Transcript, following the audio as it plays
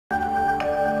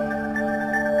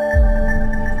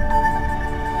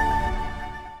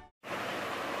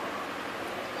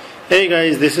Hey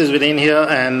guys, this is Viren here,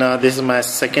 and this is my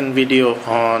second video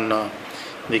on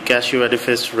the Casio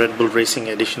Edifice Red Bull Racing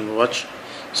Edition watch.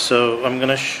 So I'm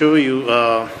gonna show you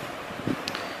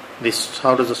this.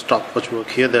 How does the stopwatch work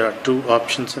here? There are two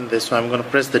options in this. So I'm gonna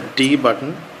press the D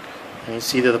button, and you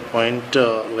see that the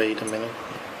pointer. Wait a minute,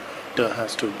 it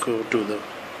has to go to the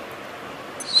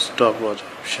stopwatch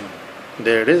option.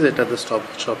 There it is. It at the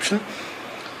stopwatch option.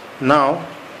 Now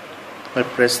I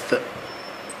press the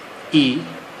E,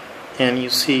 and you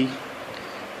see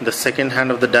the second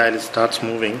hand of the dial starts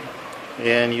moving,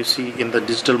 and you see in the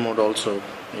digital mode also,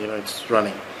 it's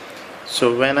running.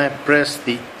 So when I press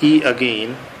the E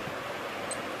again,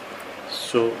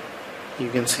 so you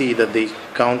can see that the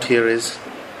count here is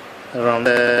around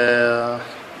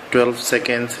 12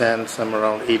 seconds and some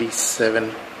around 80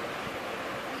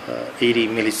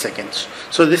 milliseconds.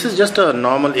 So this is just a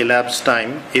normal elapsed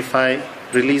time. If I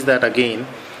release that again,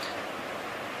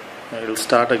 it will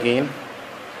start again,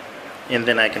 and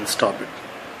then I can stop it.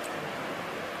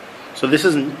 So this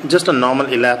is just a normal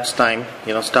elapsed time,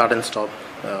 start and stop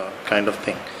kind of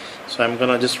thing. So I'm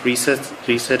gonna just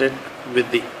reset it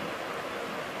with the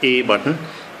A button.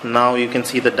 Now you can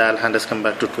see the dial hand has come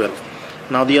back to 12.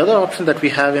 Now the other option that we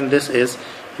have in this is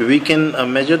we can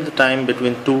measure the time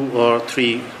between 2 or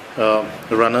 3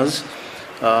 runners.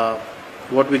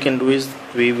 What we can do is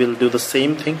we will do the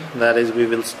same thing, that is we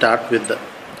will start with the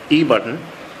E button,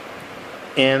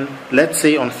 and let's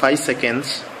say on 5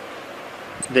 seconds,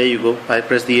 there you go, I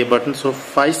press the A button. So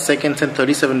 5 seconds and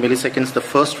 37 milliseconds the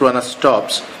first runner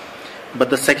stops, but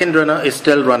the second runner is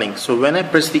still running. So when I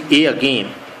press the A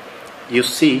again, you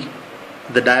see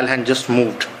the dial hand just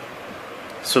moved,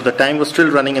 so the time was still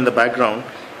running in the background.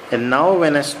 And now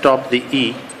when I stop the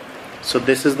E, so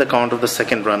this is the count of the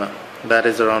second runner, that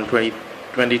is around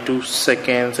 22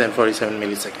 seconds and 47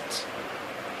 milliseconds.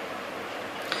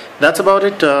 That's about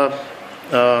it.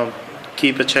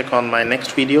 Keep a check on my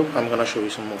next video. I'm gonna show you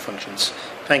some more functions.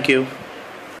 Thank you.